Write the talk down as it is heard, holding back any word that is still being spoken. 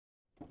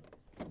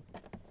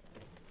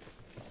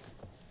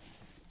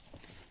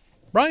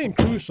Brian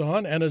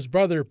Cruson and his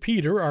brother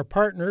Peter are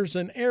partners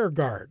in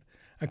AirGuard,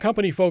 a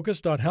company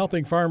focused on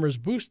helping farmers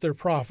boost their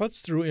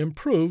profits through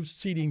improved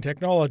seeding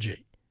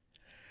technology.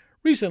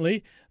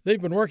 Recently,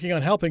 they've been working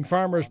on helping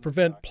farmers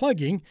prevent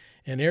plugging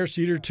in air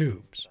seeder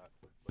tubes.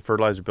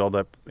 Fertilizer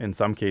buildup in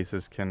some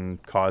cases can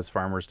cause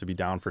farmers to be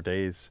down for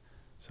days.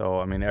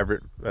 So,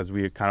 as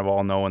we kind of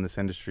all know in this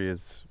industry,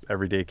 is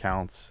every day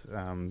counts.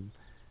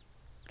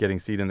 Getting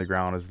seed in the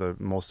ground is the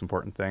most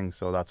important thing,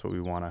 so that's what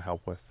we want to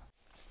help with.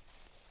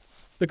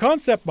 The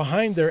concept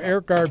behind their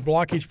AirGuard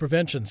Blockage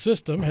Prevention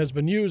System has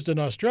been used in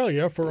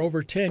Australia for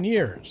over 10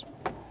 years.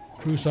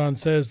 Cruson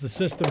says the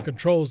system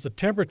controls the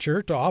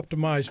temperature to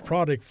optimize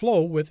product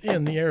flow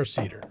within the air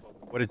seeder.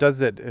 What it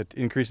does is it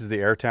increases the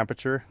air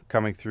temperature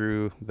coming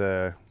through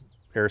the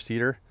air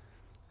seeder,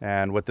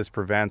 and what this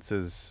prevents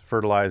is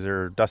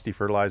dusty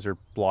fertilizer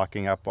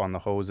blocking up on the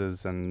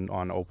hoses and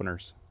on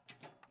openers.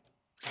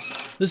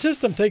 The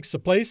system takes the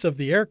place of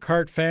the air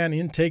cart fan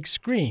intake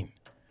screen.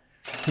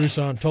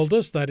 Cruson told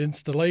us that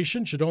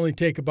installation should only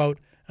take about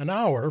an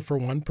hour for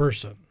one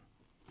person.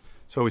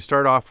 So we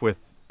start off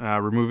with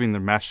removing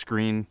the mesh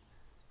screen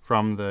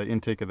from the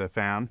intake of the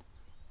fan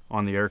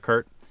on the air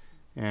cart,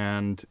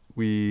 and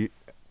we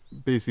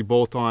basically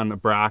bolt on a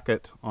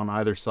bracket on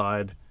either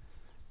side,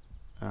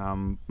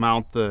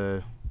 mount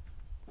the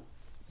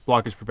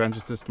blockage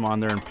prevention system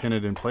on there and pin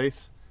it in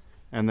place,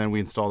 and then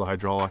we install the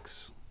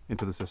hydraulics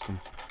into the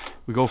system.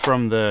 We go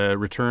from the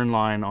return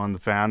line on the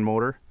fan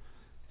motor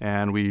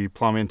and we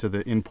plumb into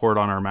the in-port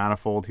on our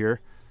manifold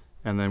here,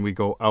 and then we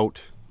go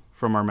out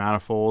from our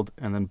manifold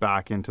and then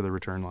back into the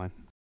return line.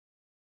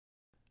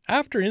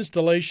 After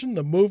installation,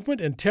 the movement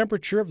and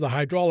temperature of the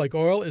hydraulic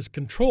oil is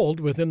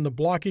controlled within the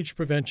blockage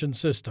prevention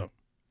system.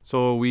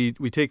 So we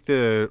take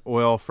the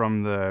oil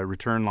from the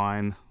return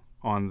line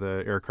on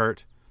the air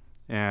cart,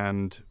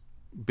 and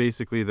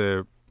basically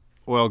the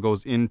oil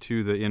goes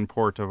into the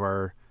in-port of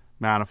our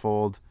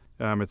manifold.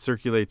 It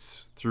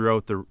circulates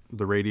throughout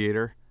the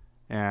radiator,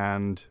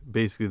 and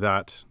basically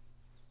that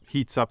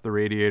heats up the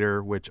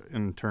radiator, which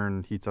in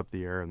turn heats up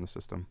the air in the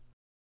system.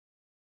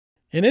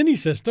 In any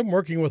system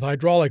working with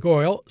hydraulic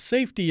oil,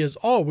 safety is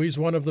always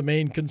one of the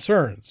main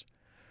concerns.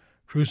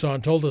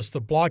 Cruson told us the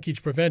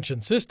blockage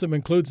prevention system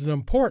includes an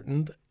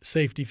important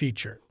safety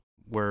feature.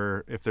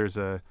 Where if there's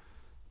a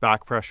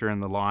back pressure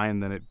in the line,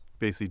 then it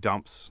basically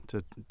dumps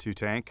to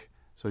tank.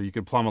 So you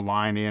could plumb a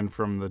line in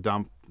from the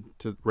dump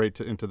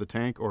into the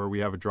tank, or we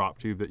have a drop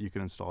tube that you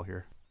can install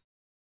here.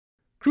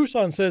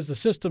 Cruson says the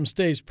system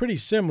stays pretty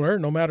similar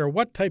no matter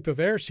what type of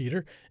air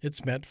seeder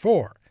it's meant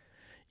for.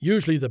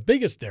 Usually the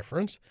biggest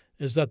difference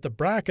is that the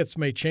brackets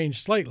may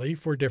change slightly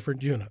for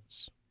different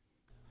units.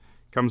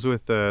 Comes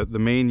with the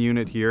main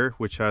unit here,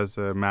 which has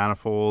a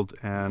manifold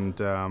and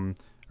a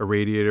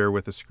radiator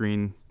with a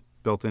screen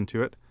built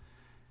into it,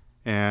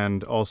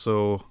 and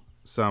also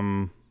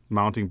some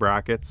mounting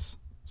brackets,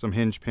 some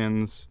hinge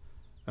pins,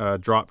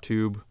 drop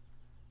tube,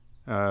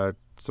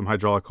 some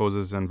hydraulic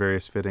hoses, and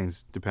various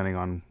fittings depending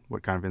on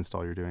what kind of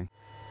install you're doing.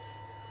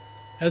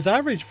 As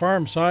average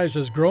farm size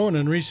has grown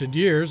in recent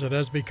years, it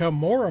has become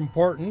more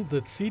important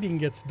that seeding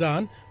gets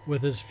done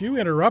with as few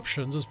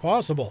interruptions as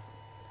possible.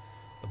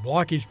 The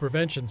blockage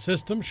prevention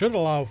system should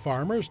allow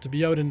farmers to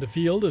be out in the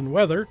field in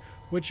weather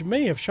which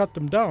may have shut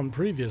them down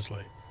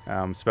previously.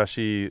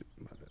 Especially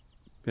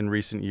in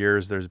recent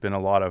years, there's been a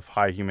lot of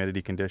high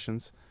humidity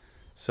conditions.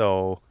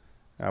 So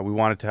we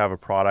wanted to have a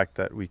product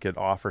that we could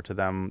offer to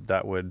them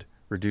that would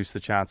reduce the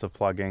chance of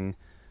plugging,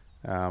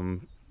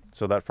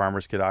 so that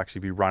farmers could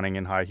actually be running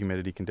in high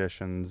humidity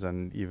conditions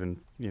and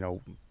even,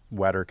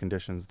 wetter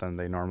conditions than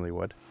they normally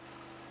would.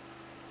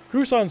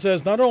 Cruson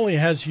says not only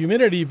has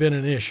humidity been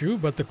an issue,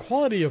 but the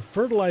quality of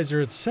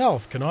fertilizer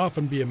itself can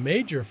often be a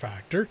major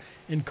factor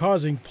in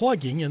causing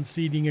plugging in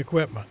seeding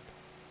equipment.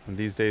 And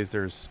these days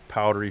there's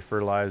powdery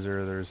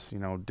fertilizer, there's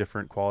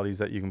different qualities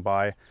that you can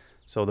buy.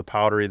 So the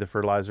powdery the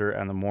fertilizer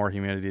and the more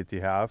humidity that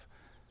you have,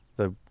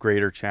 the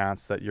greater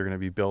chance that you're going to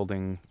be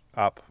building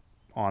up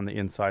on the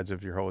insides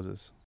of your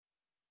hoses.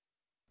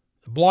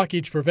 The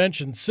blockage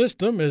prevention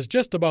system is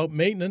just about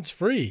maintenance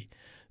free.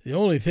 The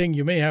only thing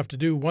you may have to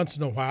do once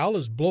in a while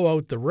is blow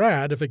out the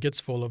rad if it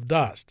gets full of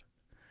dust.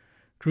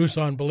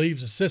 Cruson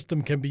believes the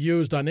system can be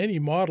used on any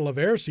model of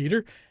air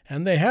seeder,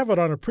 and they have it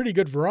on a pretty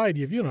good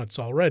variety of units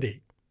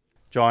already.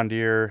 John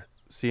Deere,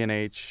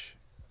 C&H,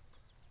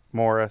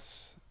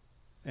 Morris,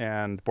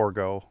 and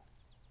Bourgault.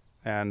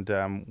 And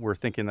we're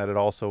thinking that it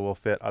also will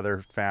fit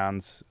other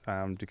fans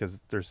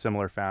because there's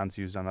similar fans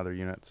used on other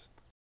units.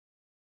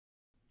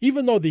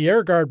 Even though the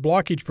AirGuard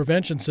blockage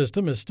prevention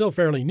system is still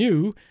fairly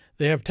new,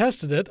 they have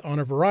tested it on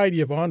a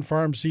variety of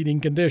on-farm seeding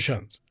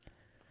conditions.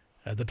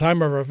 At the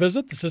time of our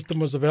visit, the system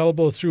was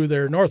available through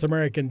their North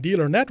American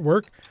dealer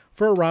network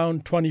for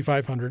around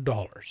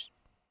 $2,500.